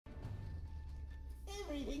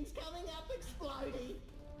Everything's coming up exploding.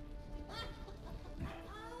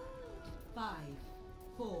 5,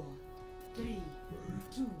 4, 3,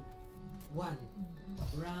 2, 1.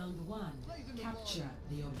 Round 1. Capture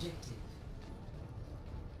the objective.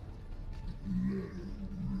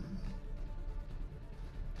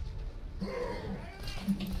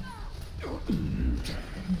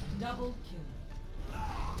 Double kill.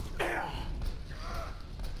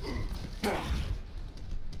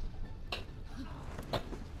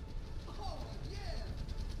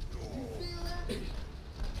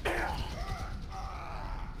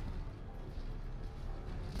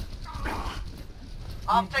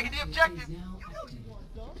 I'm taking the objective.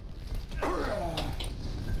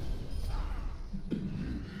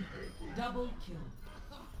 Double kill.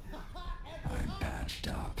 I'm patched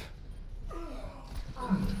up.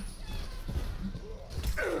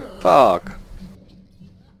 Fuck.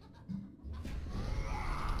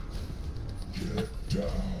 Get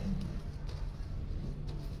down.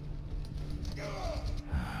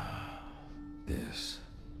 This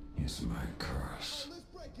is my curse. Let's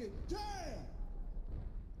break it. Damn!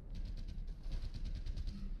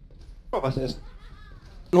 Oh, was essen?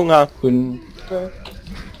 Hunger. Und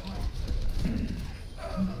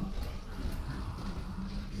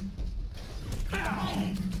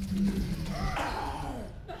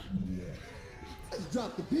Let's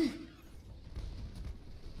drop the beat.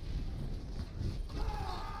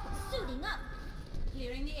 Suiting up.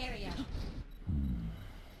 Clearing the area.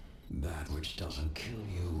 That which doesn't kill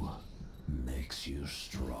you makes you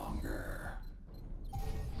stronger.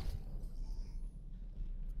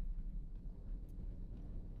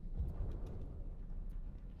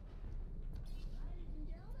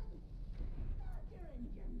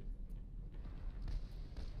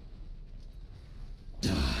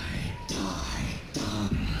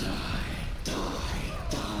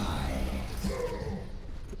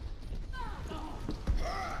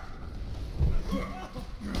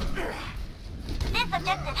 This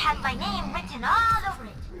objective has my name written all over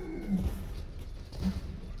it.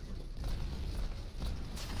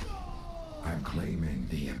 I'm claiming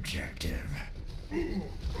the objective.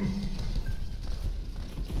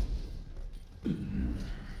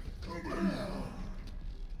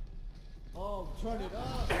 Oh, turn it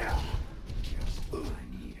up. Just what I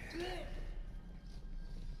needed.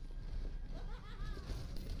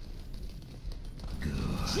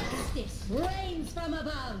 Justice reigns from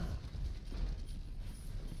above.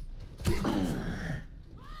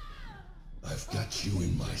 I've got you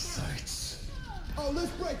in my sights. Oh,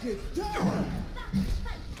 let's break it. Damn!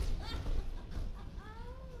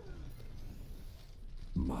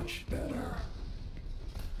 Much better.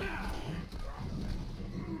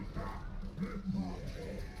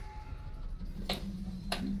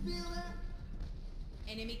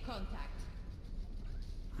 Enemy contact.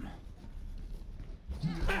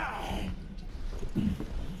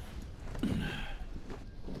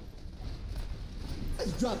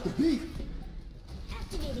 Let's drop the beat.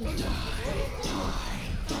 Activating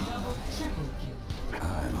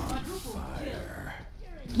I'm on fire.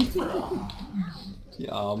 die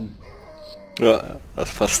Armen. Ja,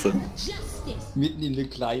 das passte. justice. Mitten in den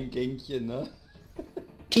kleinen Gängchen, ne?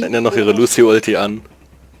 Stellen ja noch ihre Lucy-Ulti an.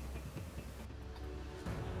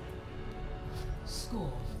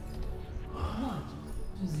 Score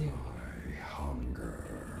 1-0. I hunger.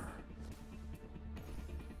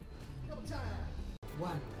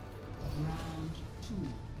 1. Round 2.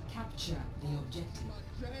 Capture the objective.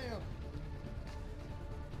 Damn!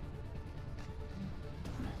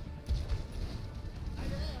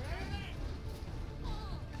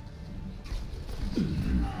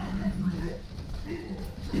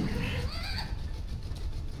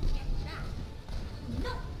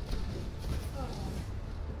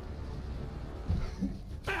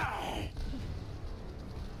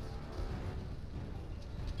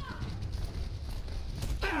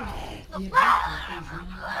 The objective is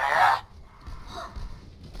now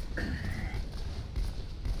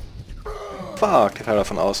Fuck, der Teil da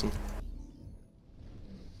von außen.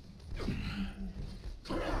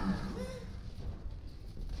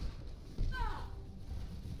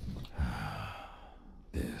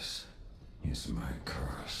 This is my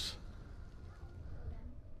curse.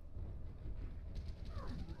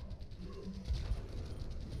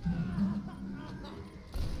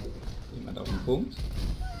 Jemand auf den Punkt?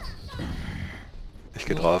 Ich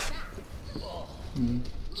geh drauf.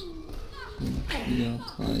 4,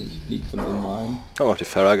 3, ich flieg von oben rein. Haben auch die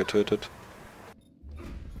Pharah getötet.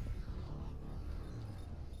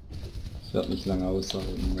 Ich werde nicht lange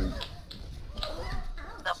aushalten. Ne?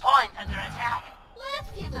 The point under attack.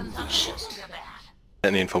 Let's give them some shit to the bat.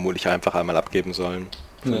 Hätten ihn vermutlich einfach einmal abgeben sollen.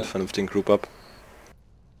 Für einen vernünftigen Group-Up.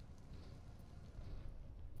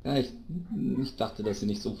 Ja, ich dachte, das sind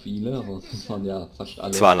nicht so viele, aber das waren ja fast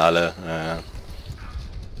alle. Es waren alle, ja.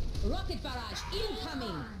 Rocket barrage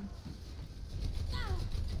incoming.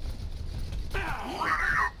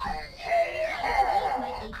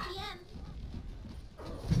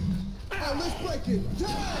 Oh, let's break it down.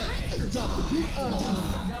 Let's drop the beat.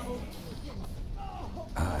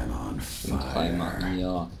 I'm on Und fire. 3 machen,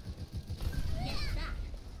 ja.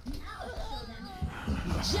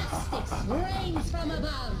 Justice reigns from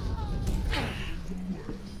above.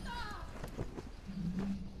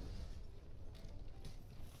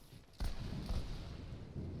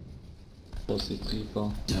 Vorsicht,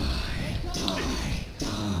 Reaper.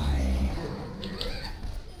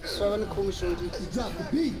 Das war aber eine komische Ulti. Let's drop the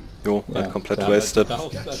beat. Jo, Ja, komplett der hat wasted.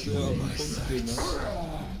 halt gehofft, dass er auf den Punkt gehen,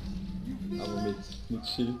 ne? Aber mit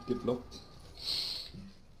Schild geblockt.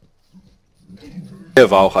 Er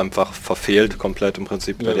war auch einfach verfehlt, komplett im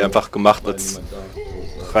Prinzip. Der hat die einfach gemacht, Weil als niemand da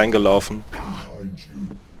ist. reingelaufen. Found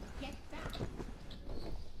him.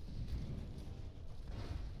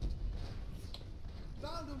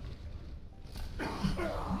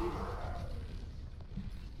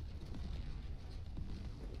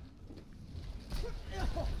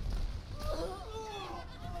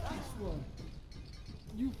 Nice one.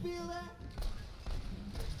 You feel that?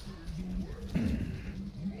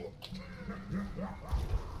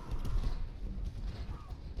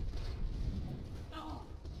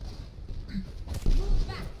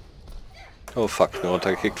 Oh fuck, ich bin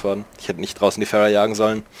runtergekickt worden. Ich hätte nicht draußen die Pharah jagen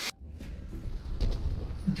sollen.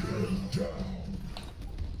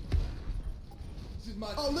 This is my.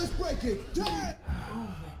 Oh, let's break it down.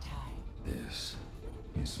 This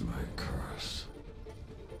is my curse.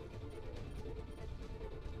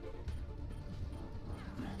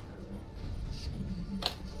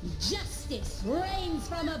 Justice reigns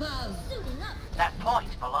from above. That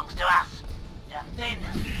point belongs to us. You're thin.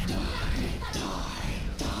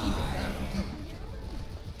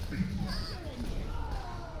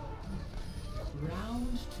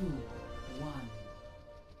 Round 2, 1.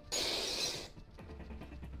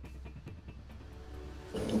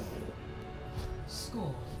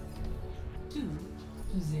 Score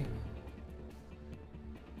 2-0.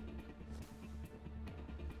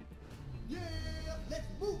 Yeah, let's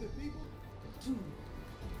move it, people. 2,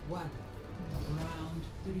 1. Round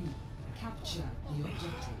 3. Capture the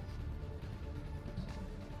objective.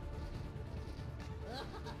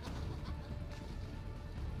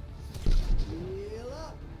 Heal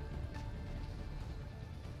up.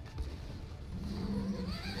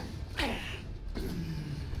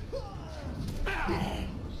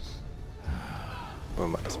 Oh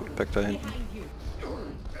Mann, das Backpack da hinten.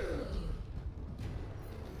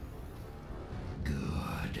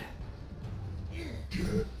 Good.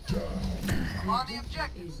 On the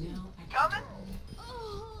objective. Is now Coming?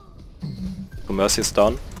 So, Mercy ist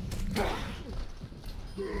down.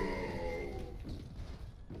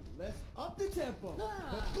 Let's up the tempo.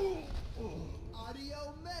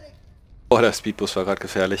 Audio medic. Oh, der Speedboost war gerade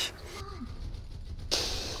gefährlich.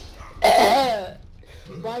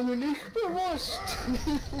 War mir nicht bewusst.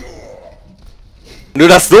 Wenn du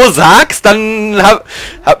das so sagst, dann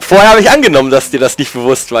vorher habe ich angenommen, dass dir das nicht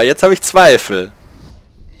bewusst war. Jetzt habe ich Zweifel.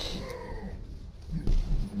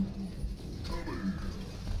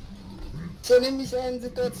 So nämlich eine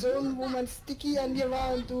Situation, wo mein Sticky an dir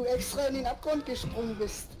war und du extra in den Abgrund gesprungen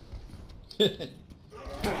bist.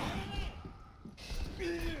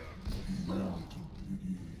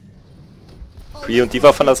 Kree und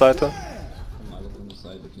Diva von der Seite. Kommen alle von der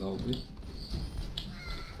Seite, glaube ich.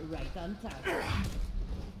 Right on top.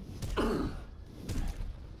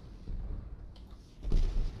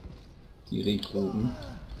 Die Rekruten.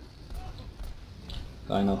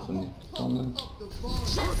 Keiner von vorne.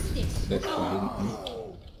 Justice. Weg von hinten.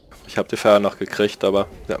 Ich habe die Pharah noch gekriegt, aber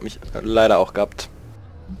der hat mich leider auch gehabt.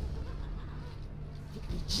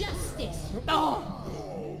 Justice.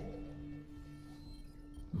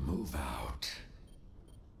 Move out.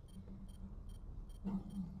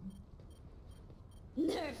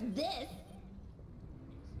 Nerf this.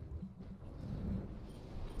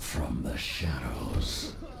 From the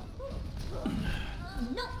shadows.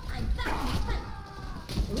 No, I'm back.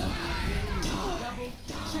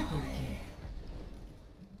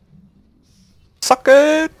 Suck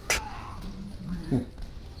it!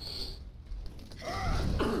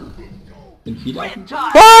 Sind viele auf dem Tisch?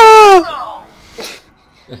 Ah!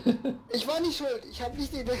 Ich war nicht schuld, ich habe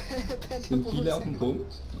nicht den Sind viele auf dem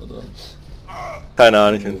Punkt? Oder? Keine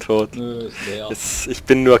Ahnung, ich bin tot. Nö, ist leer. Ich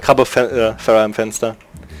bin nur Krabo Pharah im Fenster.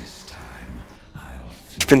 This time, I'll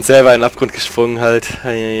bin selber in den Abgrund gesprungen halt.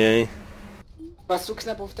 Eieiei. Warst du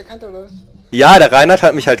knapp auf der Kante, oder was? Ja, der Reinhard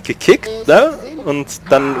hat mich halt gekickt, ne? Und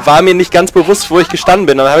dann war mir nicht ganz bewusst, wo ich gestanden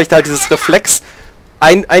bin. Dann habe ich da halt dieses Reflex,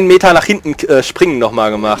 ein Meter nach hinten springen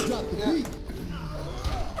nochmal gemacht.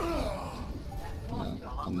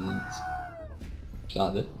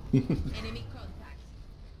 Schade.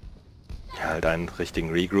 Ja, halt einen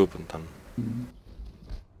richtigen Regroup und dann...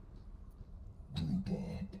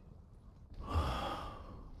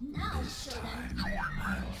 This time,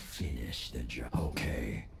 I'll finish the job.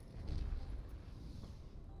 Okay.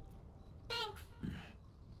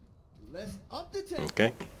 Let's up the tempo.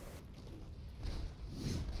 Okay.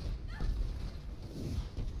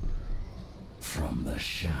 From the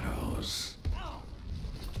shadows.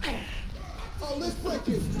 Oh, let's break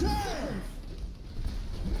it. Damn!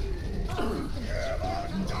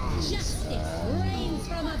 Justice reigns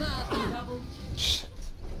from above.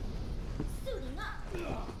 Suiting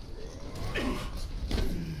up.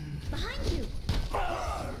 Behind you.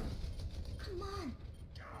 Come on.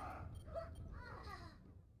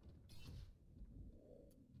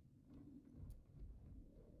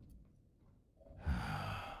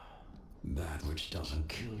 That which doesn't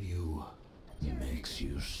kill you makes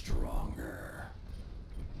you stronger.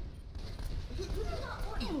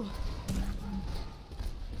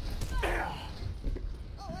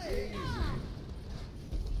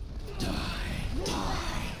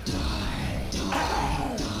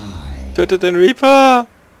 Tötet den Reaper!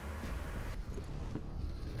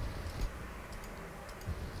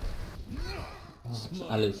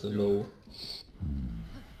 Alles so low.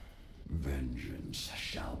 Vengeance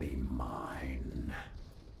shall be mine.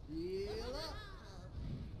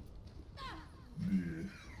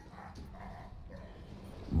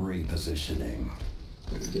 Repositioning.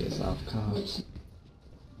 Jetzt geht es AFK.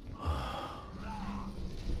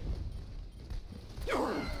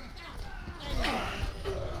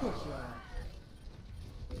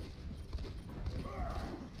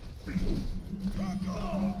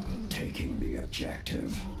 Taking the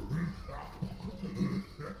objective.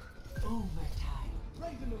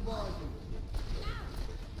 Raising the volume.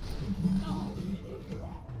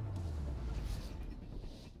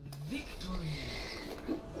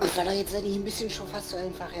 Das war doch jetzt eigentlich ein bisschen schon fast so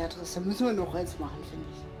einfach, ja, da müssen wir noch eins machen, finde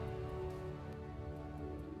ich.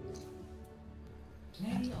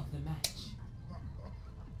 Play of the match.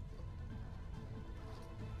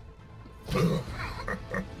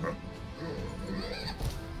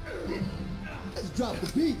 Let's drop the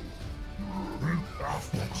beat.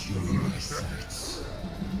 I've got you in my sights.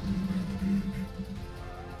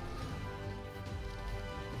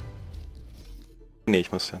 Nee,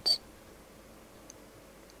 ich muss jetzt.